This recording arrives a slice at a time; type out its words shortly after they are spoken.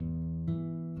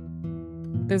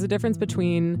There's a difference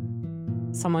between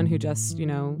someone who just,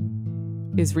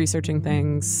 is researching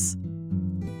things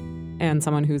and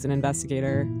someone who's an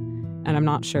investigator. And I'm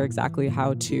not sure exactly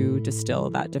how to distill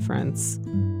that difference,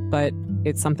 but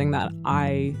it's something that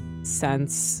I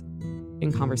sense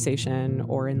in conversation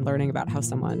or in learning about how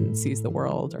someone sees the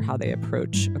world or how they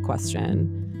approach a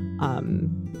question,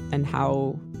 and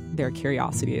how their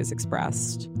curiosity is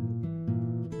expressed.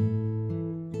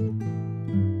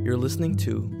 You're listening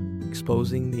to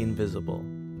Exposing the Invisible,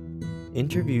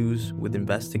 interviews with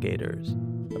investigators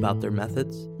about their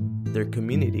methods, their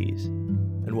communities,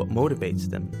 and what motivates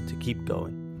them to keep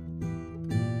going.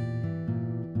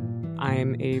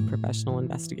 I'm a professional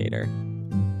investigator.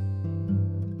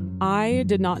 I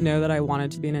did not know that I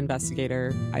wanted to be an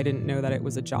investigator. I didn't know that it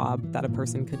was a job that a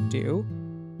person could do.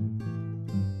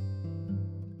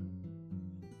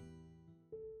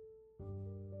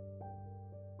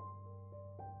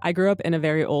 I grew up in a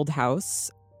very old house.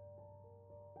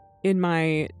 In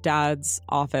my dad's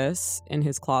office, in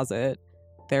his closet,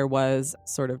 there was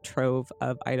sort of trove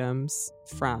of items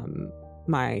from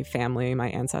my family, my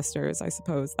ancestors, I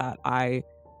suppose, that I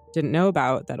didn't know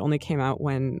about, that only came out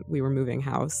when we were moving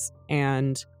house.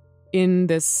 And in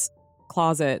this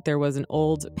closet, there was an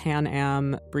old Pan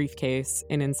Am briefcase,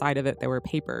 and inside of it, there were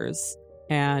papers.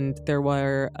 And there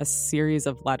were a series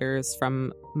of letters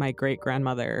from my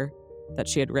great-grandmother that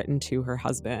she had written to her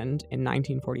husband in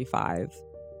 1945.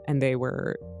 And it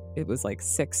was like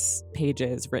 6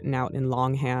 pages written out in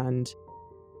longhand.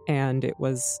 And it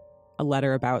was a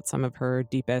letter about some of her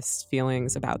deepest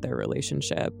feelings about their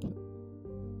relationship.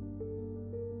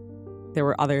 There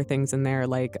were other things in there,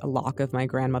 like a lock of my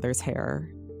grandmother's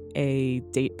hair, a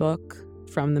date book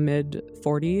from the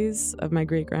mid-40s of my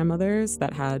great-grandmother's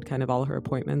that had kind of all her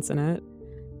appointments in it.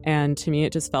 And to me,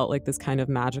 it just felt like this kind of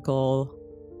magical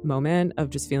moment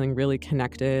of just feeling really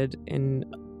connected in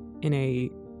a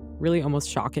really almost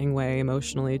shocking way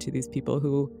emotionally to these people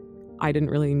who I didn't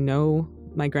really know.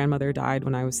 My grandmother died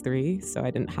when I was 3, so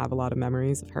I didn't have a lot of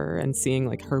memories of her, and seeing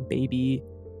like her baby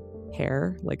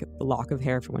hair, like the lock of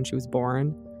hair from when she was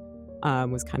born,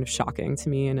 was kind of shocking to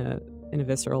me in a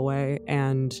visceral way.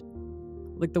 And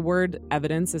like the word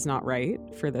evidence is not right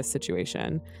for this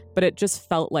situation, but it just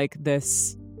felt like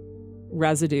this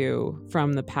residue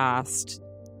from the past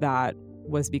that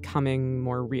was becoming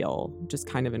more real, just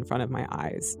kind of in front of my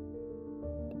eyes.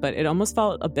 But it almost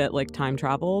felt a bit like time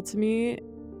travel to me.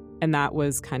 And that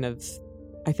was kind of,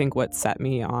 I think, what set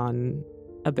me on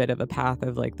a bit of a path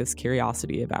of like this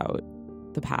curiosity about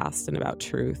the past and about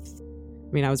truth.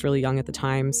 I mean, I was really young at the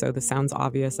time, so this sounds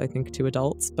obvious, I think, to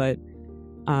adults, but,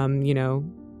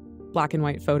 black and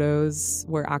white photos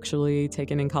were actually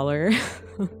taken in color.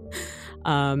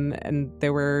 And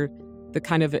there were the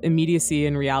kind of immediacy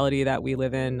and reality that we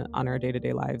live in on our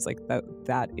day-to-day lives, like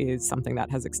that is something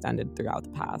that has extended throughout the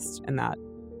past, and that,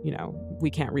 we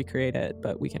can't recreate it,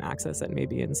 but we can access it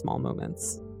maybe in small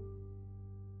moments.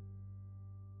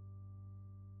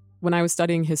 When I was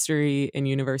studying history in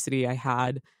university, I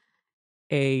had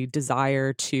a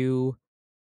desire to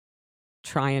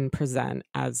try and present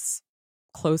as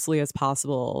closely as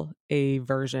possible a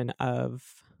version of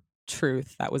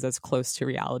truth that was as close to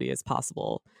reality as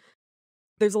possible.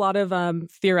 There's a lot of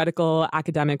theoretical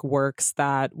academic works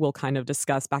that will kind of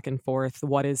discuss back and forth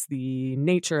what is the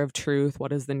nature of truth,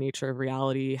 what is the nature of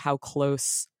reality, how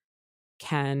close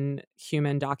can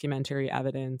human documentary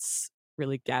evidence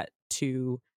really get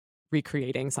to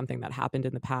recreating something that happened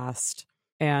in the past,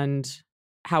 and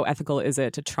how ethical is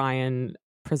it to try and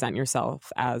present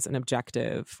yourself as an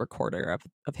objective recorder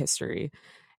of history.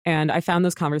 And I found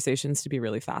those conversations to be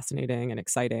really fascinating and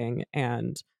exciting,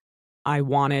 and I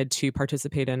wanted to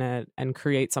participate in it and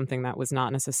create something that was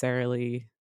not necessarily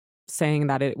saying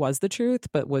that it was the truth,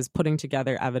 but was putting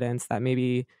together evidence that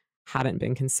maybe hadn't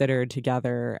been considered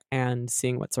together and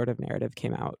seeing what sort of narrative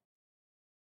came out.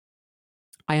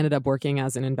 I ended up working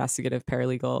as an investigative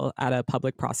paralegal at a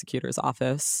public prosecutor's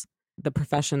office. The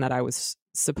profession that I was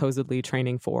supposedly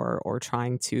training for or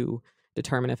trying to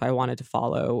determine if I wanted to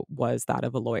follow was that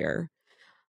of a lawyer.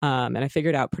 And I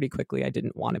figured out pretty quickly I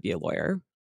didn't want to be a lawyer.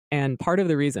 And part of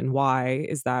the reason why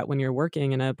is that when you're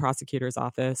working in a prosecutor's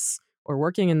office or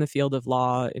working in the field of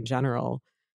law in general,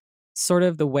 sort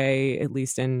of the way, at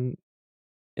least in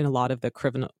a lot of the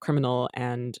criminal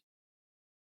and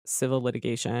civil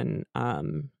litigation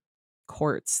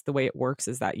courts, the way it works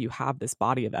is that you have this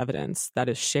body of evidence that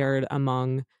is shared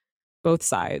among both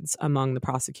sides, among the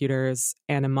prosecutors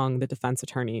and among the defense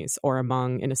attorneys, or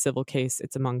in a civil case,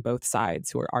 it's among both sides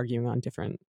who are arguing on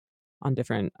different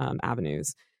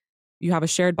avenues. You have a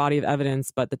shared body of evidence,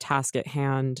 but the task at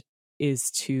hand is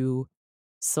to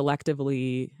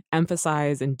selectively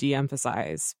emphasize and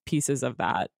de-emphasize pieces of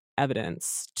that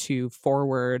evidence to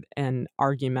forward an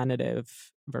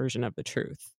argumentative version of the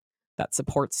truth that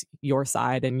supports your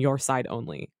side and your side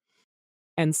only.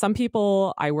 And some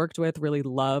people I worked with really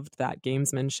loved that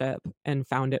gamesmanship and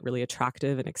found it really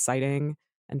attractive and exciting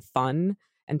and fun.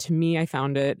 And to me, I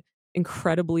found it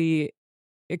incredibly,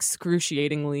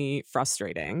 excruciatingly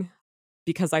frustrating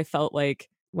because I felt like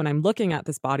when I'm looking at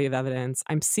this body of evidence,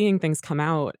 I'm seeing things come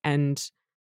out and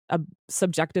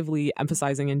subjectively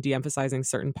emphasizing and de-emphasizing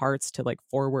certain parts to like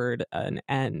forward an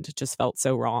end just felt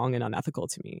so wrong and unethical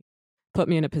to me. Put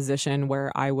me in a position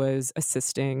where I was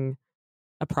assisting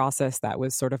a process that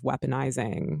was sort of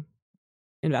weaponizing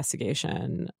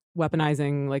investigation,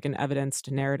 weaponizing like an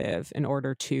evidenced narrative in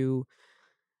order to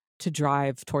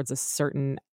drive towards a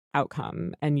certain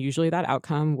outcome. And usually that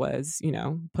outcome was, you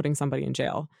know, putting somebody in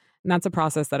jail. And that's a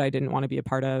process that I didn't want to be a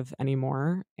part of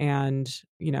anymore. And,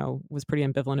 you know, was pretty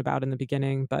ambivalent about in the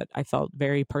beginning, but I felt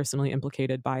very personally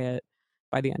implicated by it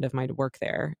by the end of my work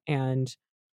there. And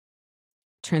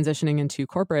transitioning into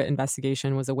corporate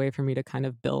investigation was a way for me to kind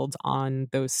of build on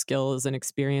those skills and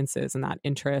experiences and that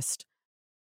interest,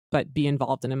 but be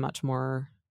involved in a much more,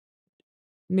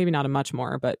 maybe not a much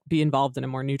more, but be involved in a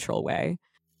more neutral way.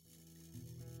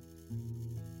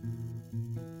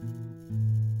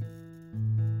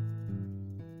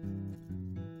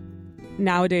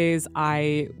 Nowadays,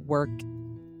 I work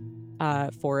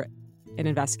for an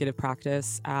investigative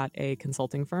practice at a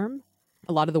consulting firm.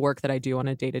 A lot of the work that I do on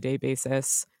a day-to-day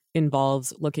basis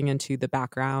involves looking into the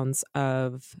backgrounds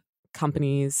of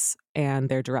companies and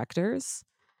their directors.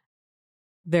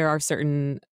 There are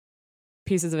certain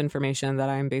pieces of information that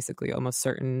I'm basically almost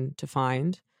certain to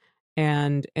find.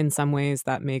 And in some ways,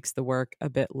 that makes the work a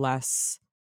bit less,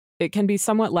 it can be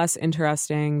somewhat less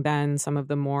interesting than some of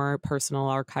the more personal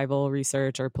archival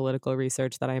research or political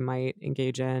research that I might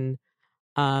engage in.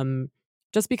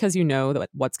 Just because you know that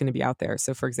what's going to be out there.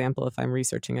 So, for example, if I'm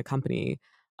researching a company,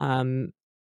 the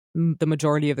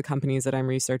majority of the companies that I'm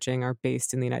researching are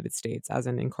based in the United States, as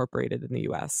in incorporated in the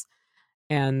US.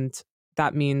 And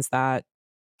that means that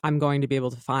I'm going to be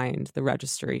able to find the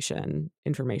registration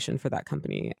information for that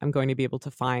company. I'm going to be able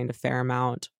to find a fair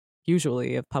amount,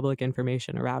 usually, of public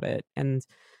information about it. And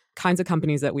kinds of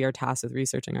companies that we are tasked with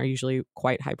researching are usually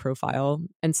quite high profile.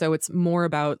 And so it's more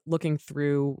about looking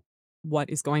through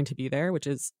what is going to be there, which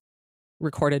is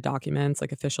recorded documents,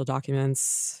 like official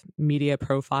documents, media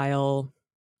profile,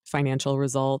 financial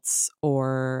results,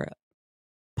 or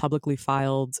publicly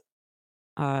filed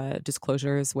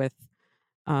disclosures with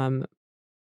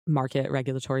market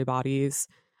regulatory bodies,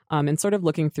 and sort of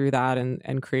looking through that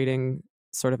and creating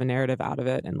sort of a narrative out of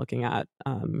it and looking at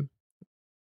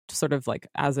sort of like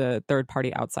as a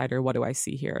third-party outsider, what do I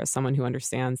see here as someone who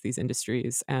understands these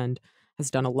industries and has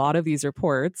done a lot of these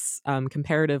reports,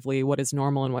 comparatively, what is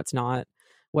normal and what's not,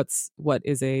 what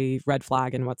is a red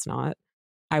flag and what's not.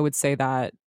 I would say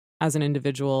that as an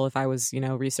individual, if I was,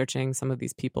 researching some of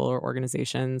these people or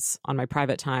organizations on my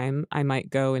private time, I might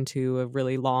go into a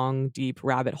really long, deep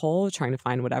rabbit hole trying to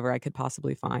find whatever I could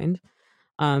possibly find.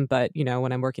 But,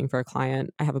 when I'm working for a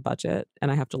client, I have a budget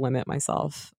and I have to limit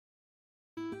myself.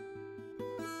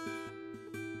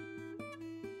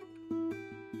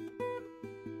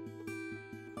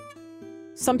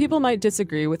 Some people might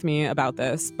disagree with me about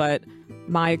this, but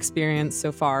my experience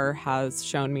so far has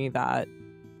shown me that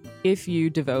if you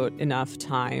devote enough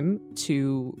time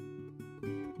to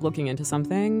looking into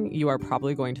something, you are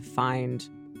probably going to find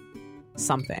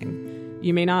something.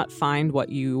 You may not find what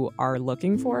you are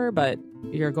looking for, but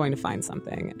you're going to find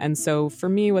something. And so for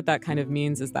me, what that kind of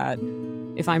means is that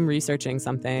if I'm researching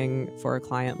something for a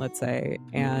client, let's say,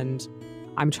 and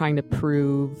I'm trying to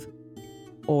prove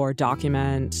or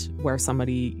document where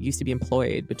somebody used to be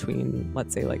employed between,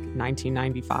 let's say, like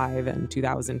 1995 and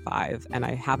 2005, and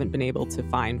I haven't been able to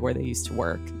find where they used to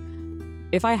work.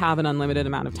 If I have an unlimited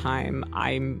amount of time,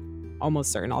 I'm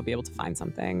almost certain I'll be able to find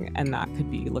something. And that could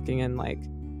be looking in like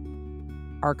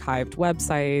archived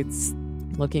websites,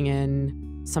 looking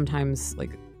in sometimes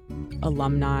like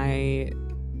alumni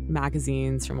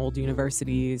magazines from old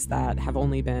universities that have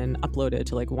only been uploaded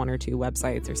to like one or two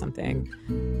websites or something.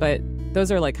 But those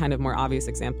are like kind of more obvious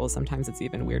examples. Sometimes it's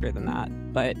even weirder than that.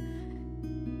 But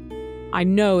I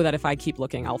know that if I keep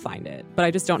looking, I'll find it. But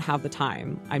I just don't have the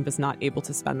time. I'm just not able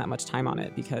to spend that much time on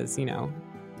it because,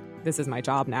 this is my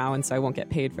job now. And so I won't get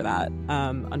paid for that,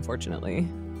 unfortunately.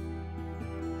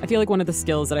 I feel like one of the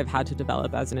skills that I've had to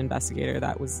develop as an investigator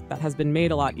that has been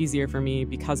made a lot easier for me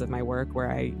because of my work, where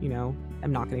I,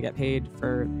 am not going to get paid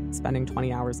for spending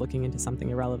 20 hours looking into something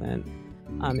irrelevant.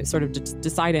 It's sort of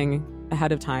deciding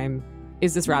ahead of time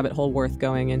is this rabbit hole worth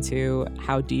going into?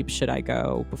 How deep should I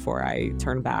go before I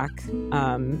turn back?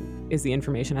 Is the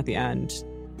information at the end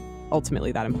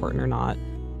ultimately that important or not?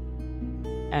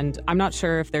 And I'm not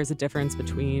sure if there's a difference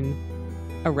between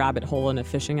a rabbit hole and a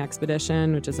fishing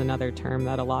expedition, which is another term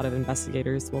that a lot of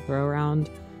investigators will throw around.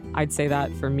 I'd say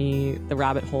that for me, the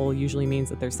rabbit hole usually means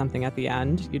that there's something at the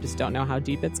end. You just don't know how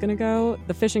deep it's going to go.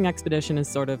 The fishing expedition is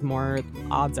sort of more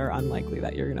odds are unlikely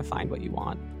that you're going to find what you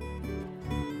want.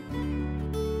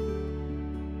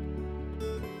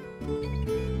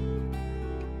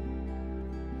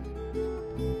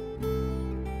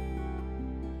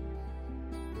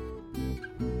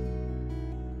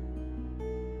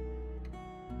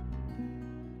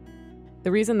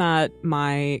 The reason that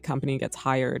my company gets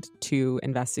hired to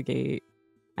investigate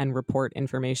and report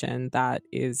information that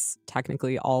is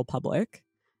technically all public,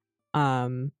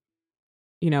 when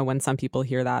some people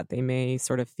hear that, they may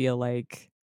sort of feel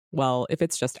like, well, if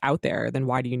it's just out there, then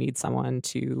why do you need someone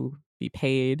to be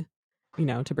paid,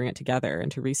 to bring it together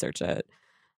and to research it?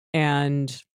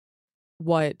 And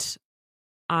what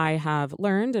I have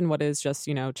learned and what is just,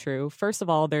 true, first of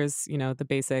all, there's, the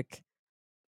basic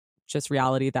just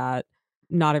reality that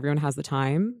not everyone has the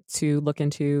time to look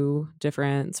into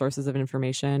different sources of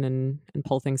information and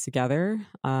pull things together.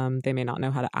 They may not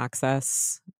know how to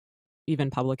access even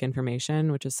public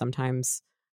information, which is sometimes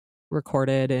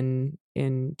recorded in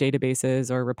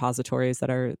databases or repositories that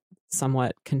are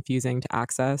somewhat confusing to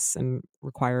access and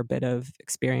require a bit of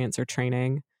experience or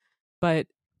training. But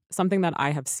something that I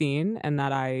have seen and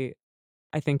that I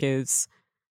think is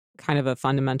kind of a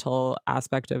fundamental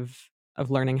aspect of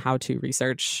learning how to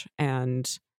research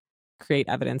and create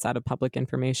evidence out of public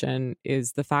information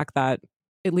is the fact that,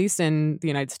 at least in the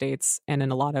United States and in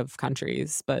a lot of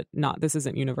countries, but this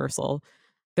isn't universal,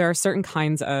 there are certain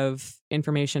kinds of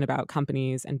information about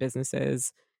companies and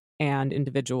businesses and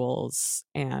individuals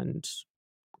and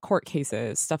court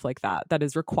cases, stuff like that, that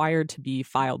is required to be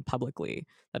filed publicly,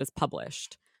 that is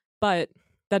published. But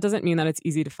that doesn't mean that it's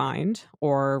easy to find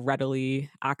or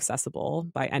readily accessible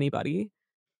by anybody.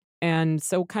 And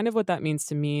so kind of what that means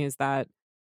to me is that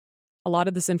a lot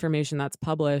of this information that's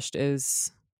published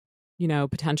is,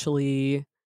 potentially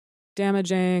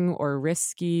damaging or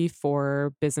risky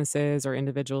for businesses or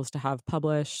individuals to have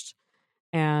published.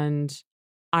 And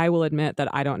I will admit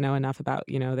that I don't know enough about,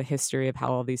 the history of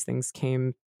how all these things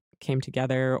came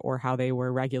together or how they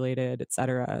were regulated, et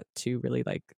cetera, to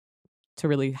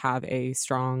really have a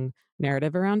strong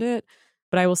narrative around it.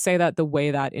 But I will say that the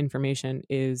way that information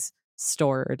is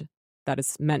stored, that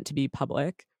is meant to be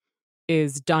public,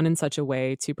 is done in such a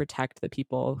way to protect the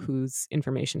people whose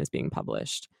information is being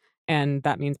published. And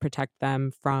that means protect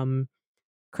them from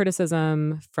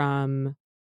criticism, from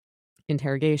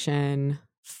interrogation,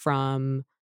 from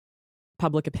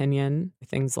public opinion,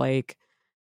 things like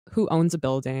who owns a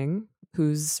building,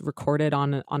 who's recorded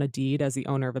on a deed as the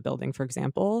owner of a building, for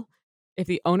example. If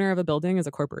the owner of a building is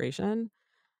a corporation,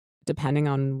 depending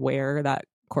on where that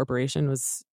corporation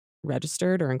was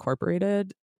registered or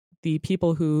incorporated, the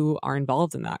people who are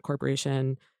involved in that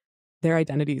corporation, their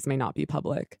identities may not be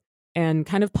public. And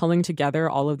kind of pulling together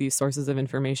all of these sources of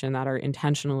information that are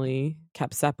intentionally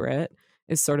kept separate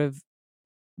is sort of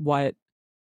what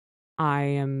I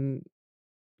am,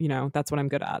 that's what I'm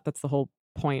good at. That's the whole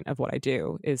point of what I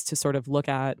do, is to sort of look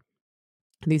at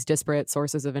these disparate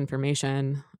sources of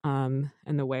information. And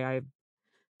the way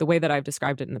that I've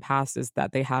described it in the past is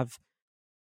that they have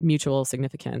mutual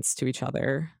significance to each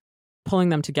other, pulling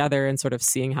them together and sort of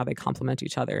seeing how they complement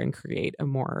each other and create a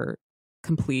more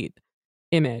complete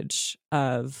image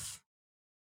of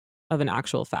an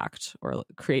actual fact, or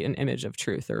create an image of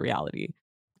truth or reality.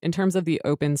 In terms of the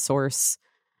open source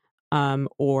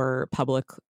or public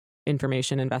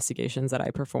information investigations that I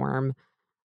perform,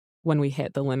 when we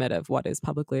hit the limit of what is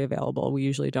publicly available, we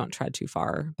usually don't tread too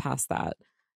far past that.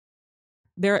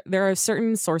 There are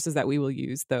certain sources that we will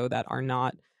use, though, that are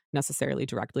not necessarily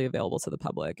directly available to the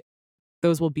public.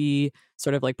 Those will be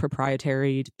sort of like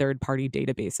proprietary third-party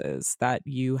databases that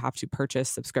you have to purchase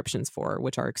subscriptions for,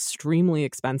 which are extremely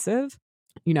expensive.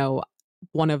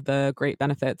 One of the great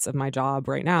benefits of my job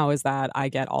right now is that I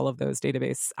get all of those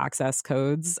database access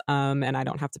codes, and I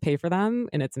don't have to pay for them.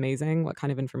 And it's amazing what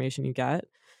kind of information you get.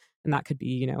 And that could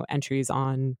be, entries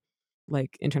on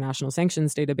like international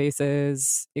sanctions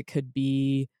databases. It could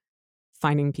be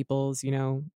finding people's,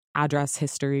 address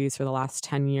histories for the last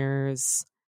 10 years,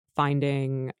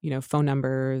 finding, phone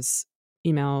numbers,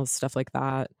 emails, stuff like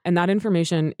that. And that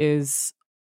information is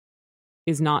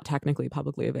not technically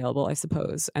publicly available, I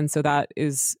suppose. And so that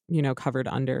is, covered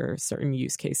under certain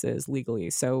use cases legally.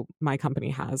 So my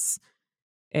company has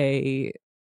a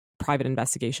private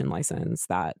investigation license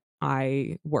that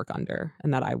I work under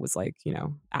and that I was like,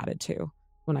 added to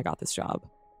when I got this job.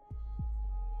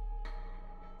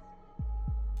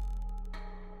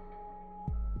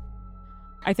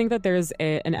 I think that there's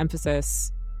an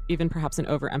emphasis, even perhaps an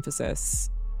overemphasis,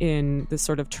 in this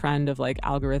sort of trend of like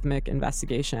algorithmic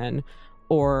investigation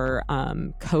or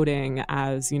coding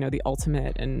as, the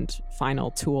ultimate and final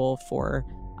tool for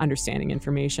understanding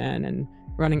information, and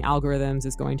running algorithms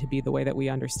is going to be the way that we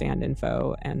understand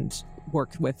info and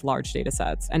work with large data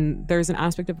sets. And there's an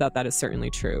aspect of that is certainly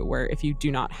true, where if you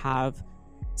do not have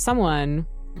someone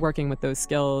working with those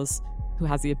skills who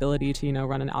has the ability to,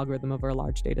 run an algorithm over a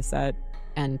large data set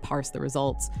and parse the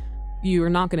results, you are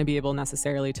not going to be able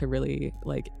necessarily to really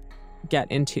like get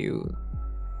into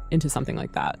something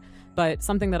like that. But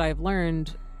something that I've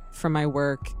learned from my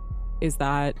work is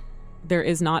that there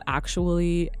is not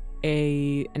actually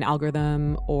an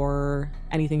algorithm or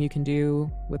anything you can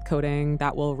do with coding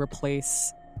that will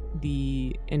replace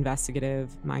the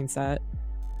investigative mindset.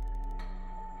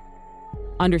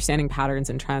 Understanding patterns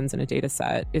and trends in a data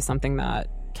set is something that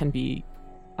can be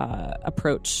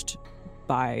approached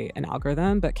by an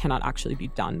algorithm, but cannot actually be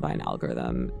done by an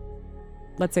algorithm.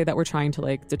 Let's say that we're trying to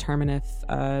like determine if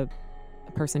a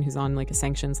person who's on like a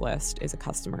sanctions list is a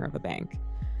customer of a bank.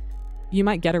 You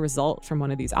might get a result from one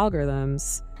of these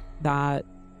algorithms that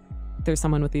there's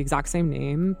someone with the exact same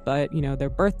name, but their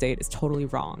birth date is totally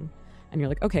wrong. And you're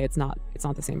like, okay, it's not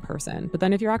the same person. But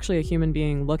then if you're actually a human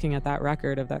being looking at that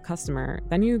record of that customer,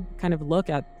 then you kind of look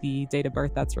at the date of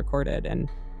birth that's recorded, and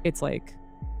it's like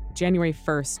January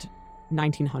 1st,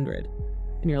 1900.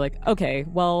 And you're like, okay,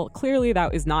 well, clearly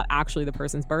that is not actually the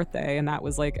person's birthday, and that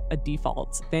was like a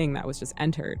default thing that was just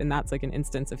entered, and that's like an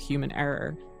instance of human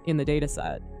error in the data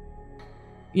set.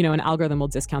 An algorithm will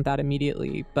discount that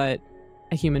immediately, but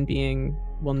a human being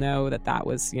will know that that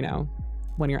was,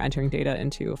 when you're entering data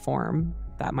into a form,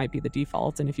 that might be the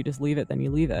default, and if you just leave it, then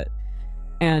you leave it.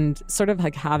 And sort of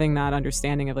like having that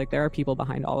understanding of like there are people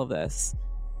behind all of this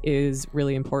is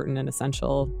really important and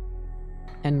essential,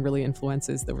 and really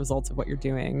influences the results of what you're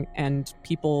doing. And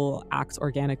people act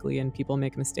organically, and people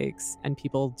make mistakes, and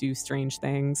people do strange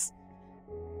things.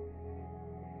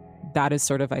 That is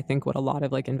sort of, I think, what a lot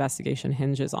of like investigation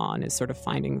hinges on, is sort of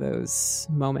finding those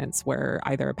moments where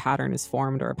either a pattern is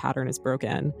formed or a pattern is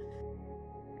broken.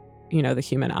 The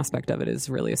human aspect of it is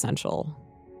really essential.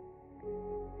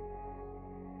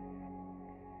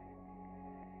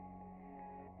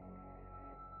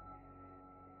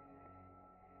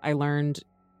 I learned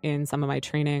in some of my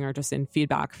training or just in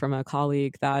feedback from a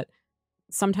colleague that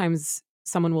sometimes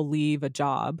someone will leave a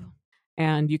job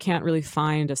and you can't really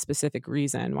find a specific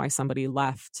reason why somebody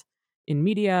left in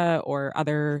media or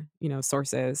other,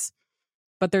 sources.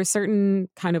 But there's certain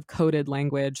kind of coded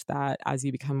language that as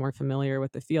you become more familiar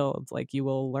with the field, like you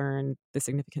will learn the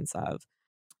significance of,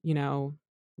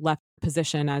 left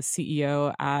position as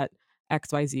CEO at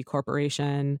XYZ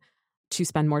Corporation to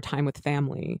spend more time with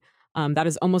family. That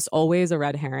is almost always a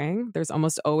red herring. There's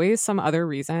almost always some other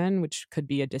reason, which could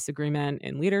be a disagreement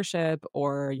in leadership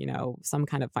or, some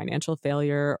kind of financial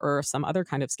failure or some other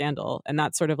kind of scandal. And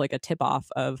that's sort of like a tip off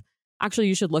of, actually,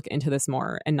 you should look into this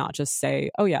more and not just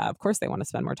say, oh, yeah, of course they want to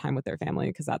spend more time with their family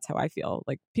because that's how I feel.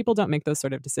 Like people don't make those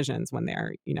sort of decisions when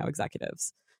they're,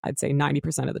 executives, I'd say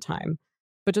 90% of the time.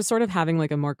 But just sort of having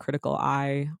like a more critical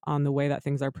eye on the way that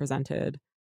things are presented,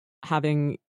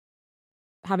 having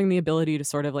the ability to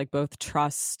sort of like both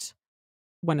trust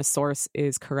when a source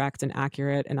is correct and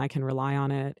accurate and I can rely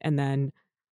on it, and then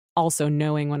also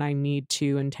knowing when I need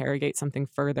to interrogate something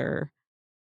further.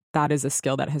 That is a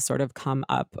skill that has sort of come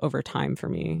up over time for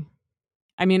me.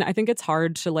 I mean, I think it's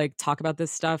hard to like talk about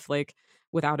this stuff like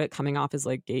without it coming off as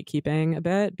like gatekeeping a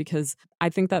bit, because I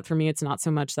think that for me, it's not so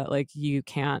much that like you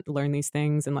can't learn these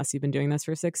things unless you've been doing this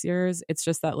for 6 years. It's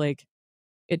just that like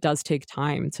it does take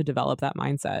time to develop that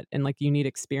mindset, and like you need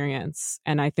experience.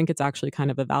 And I think it's actually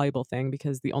kind of a valuable thing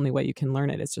because the only way you can learn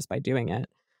it is just by doing it,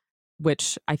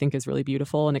 which I think is really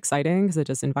beautiful and exciting because it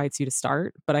just invites you to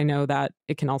start. But I know that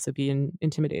it can also be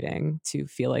intimidating to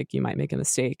feel like you might make a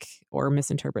mistake or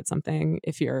misinterpret something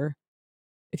if you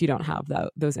don't have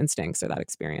those instincts or that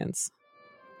experience.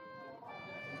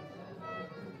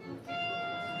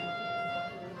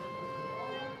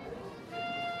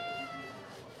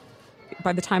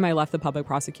 By the time I left the public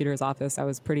prosecutor's office, I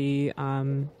was pretty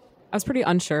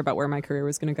unsure about where my career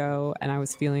was going to go, and I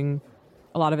was feeling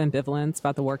a lot of ambivalence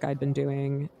about the work I'd been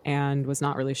doing and was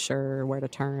not really sure where to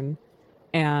turn.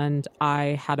 And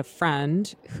I had a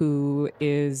friend who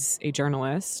is a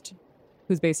journalist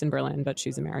who's based in Berlin, but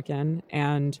she's American.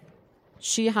 And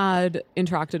she had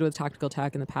interacted with Tactical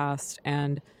Tech in the past,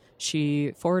 and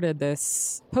she forwarded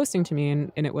this posting to me,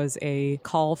 and it was a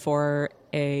call for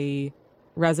a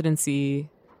residency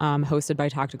hosted by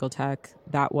Tactical Tech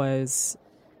that was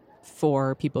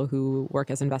for people who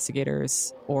work as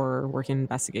investigators or work in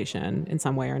investigation in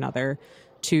some way or another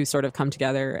to sort of come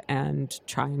together and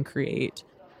try and create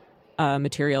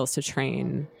materials to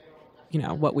train,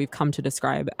 what we've come to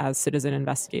describe as citizen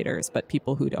investigators, but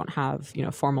people who don't have,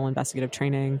 formal investigative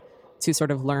training, to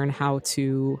sort of learn how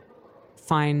to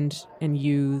find and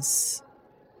use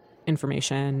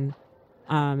information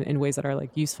in ways that are like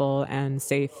useful and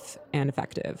safe and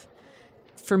effective.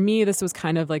 For me, this was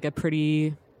kind of like a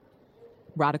pretty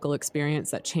radical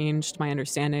experience that changed my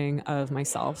understanding of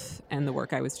myself and the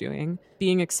work I was doing.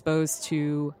 Being exposed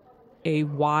to a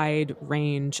wide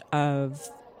range of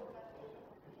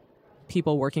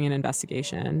people working in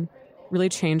investigation really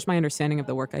changed my understanding of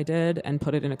the work I did and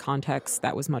put it in a context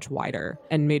that was much wider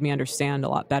and made me understand a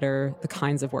lot better the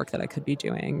kinds of work that I could be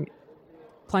doing.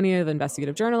 Plenty of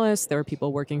investigative journalists. There were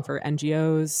people working for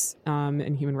NGOs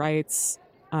and human rights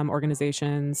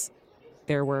organizations.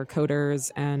 There were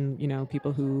coders and,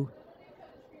 people who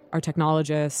are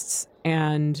technologists,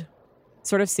 and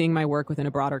sort of seeing my work within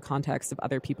a broader context of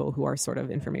other people who are sort of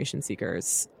information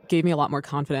seekers gave me a lot more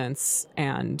confidence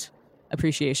and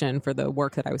appreciation for the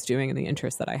work that I was doing and the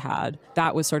interest that I had.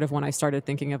 That was sort of when I started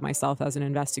thinking of myself as an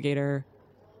investigator.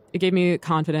 It gave me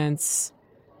confidence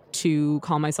to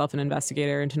call myself an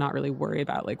investigator and to not really worry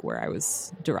about like where I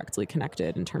was directly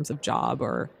connected in terms of job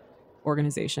or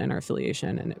organization or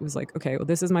affiliation. And it was like, okay, well,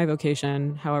 this is my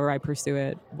vocation. However I pursue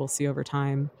it, we'll see over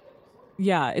time.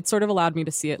 Yeah, it sort of allowed me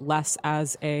to see it less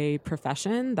as a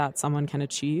profession that someone can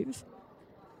achieve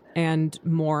and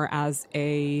more as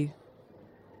a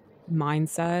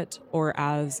mindset or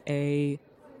as a,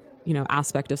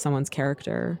 aspect of someone's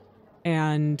character.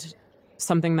 And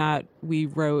something that we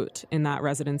wrote in that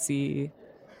residency,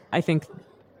 I think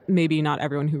maybe not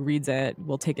everyone who reads it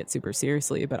will take it super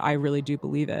seriously, but I really do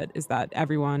believe it, is that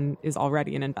everyone is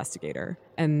already an investigator.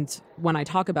 And when I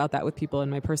talk about that with people in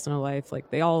my personal life, like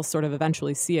they all sort of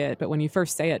eventually see it. But when you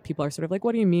first say it, people are sort of like,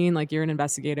 what do you mean? Like you're an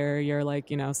investigator, you're like,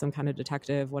 some kind of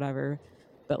detective, whatever.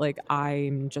 But like,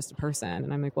 I'm just a person.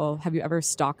 And I'm like, well, have you ever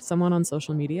stalked someone on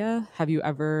social media? Have you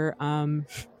ever,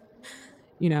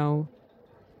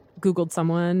 Googled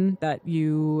someone that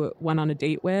you went on a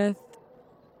date with?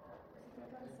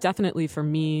 Definitely for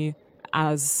me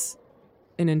as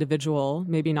an individual,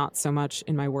 maybe not so much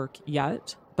in my work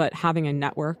yet, but having a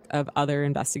network of other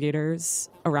investigators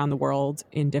around the world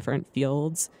in different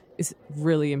fields is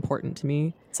really important to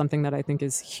me. Something that I think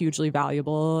is hugely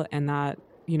valuable and that,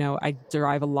 I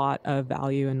derive a lot of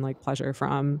value and like pleasure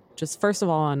from. Just first of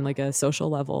all, on like a social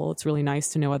level, it's really nice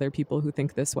to know other people who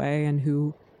think this way and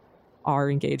who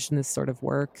are engaged in this sort of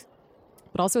work.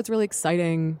 But also it's really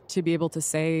exciting to be able to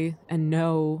say and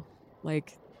know,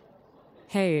 like,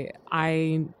 hey,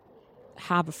 I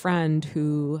have a friend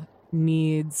who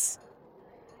needs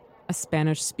a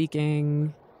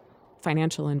Spanish-speaking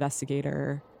financial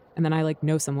investigator, and then I like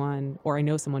know someone, or I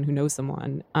know someone who knows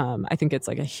someone. I think it's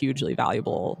like a hugely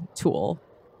valuable tool.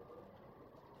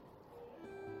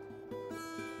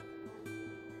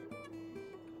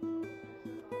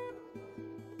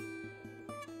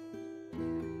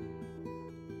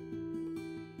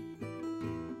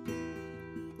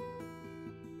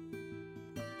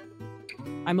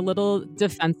 I'm a little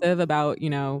defensive about,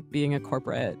 being a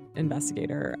corporate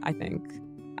investigator. I think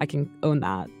I can own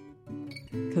that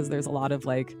because there's a lot of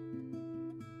like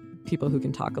people who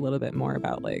can talk a little bit more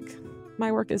about like,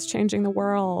 my work is changing the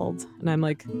world. And I'm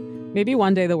like, maybe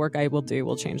one day the work I will do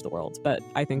will change the world. But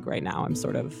I think right now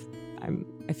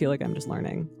I feel like I'm just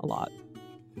learning a lot.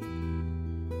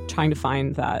 Trying to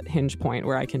find that hinge point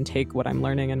where I can take what I'm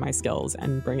learning and my skills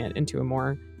and bring it into a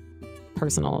more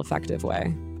personal, effective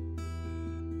way.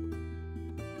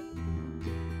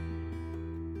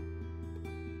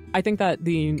 I think that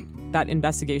that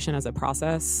investigation as a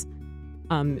process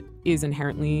is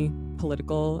inherently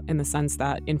political in the sense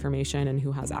that information and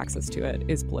who has access to it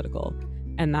is political.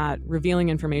 And that revealing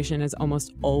information is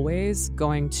almost always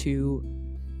going to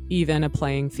even a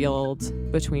playing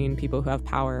field between people who have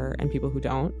power and people who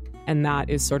don't. And that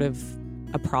is sort of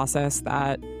a process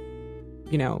that,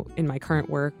 in my current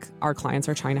work, our clients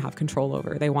are trying to have control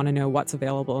over. They want to know what's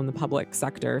available in the public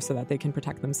sector so that they can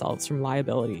protect themselves from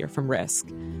liability or from risk.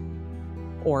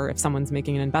 Or if someone's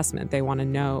making an investment, they want to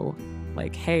know,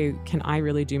 like, hey, can I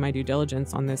really do my due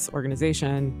diligence on this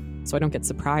organization so I don't get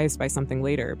surprised by something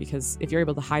later? Because if you're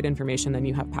able to hide information, then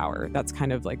you have power. That's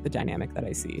kind of like the dynamic that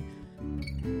I see.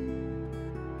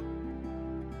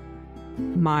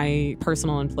 my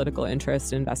personal and political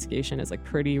interest in investigation is like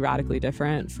pretty radically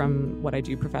different from what I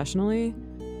do professionally.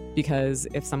 Because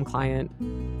if some client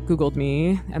Googled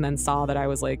me and then saw that I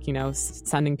was like, you know,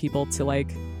 sending people to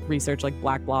like research like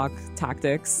black bloc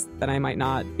tactics, then I might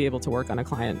not be able to work on a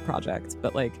client project.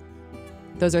 But like,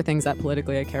 those are things that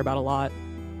politically I care about a lot,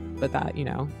 but that, you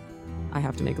know, I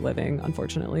have to make a living,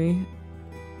 unfortunately.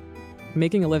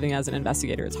 Making a living as an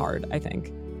investigator is hard, I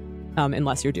think,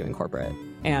 unless you're doing corporate.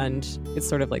 And it's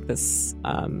sort of like this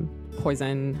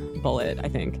poison bullet, I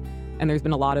think. And there's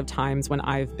been a lot of times when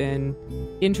I've been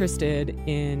interested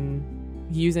in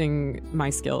using my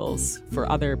skills for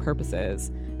other purposes,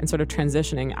 and sort of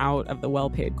transitioning out of the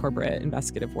well-paid corporate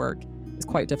investigative work is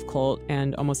quite difficult.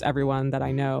 And almost everyone that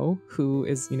I know who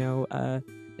is, you know, a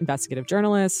investigative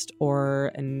journalist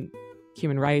or an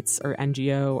human rights or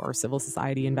NGO or civil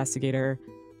society investigator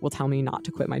will tell me not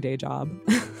to quit my day job.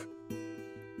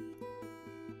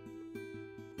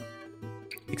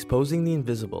 Exposing the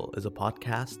Invisible is a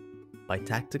podcast by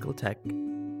Tactical Tech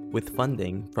with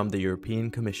funding from the European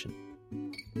Commission.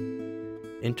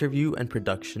 Interview and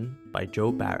production by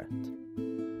Joe Barrett.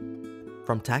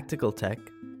 From Tactical Tech,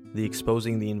 the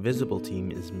Exposing the Invisible team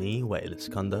is me, Wael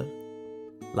Iskandar,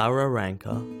 Laura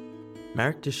Ranka,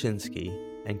 Marek Dushinsky,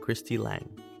 and Christy Lang.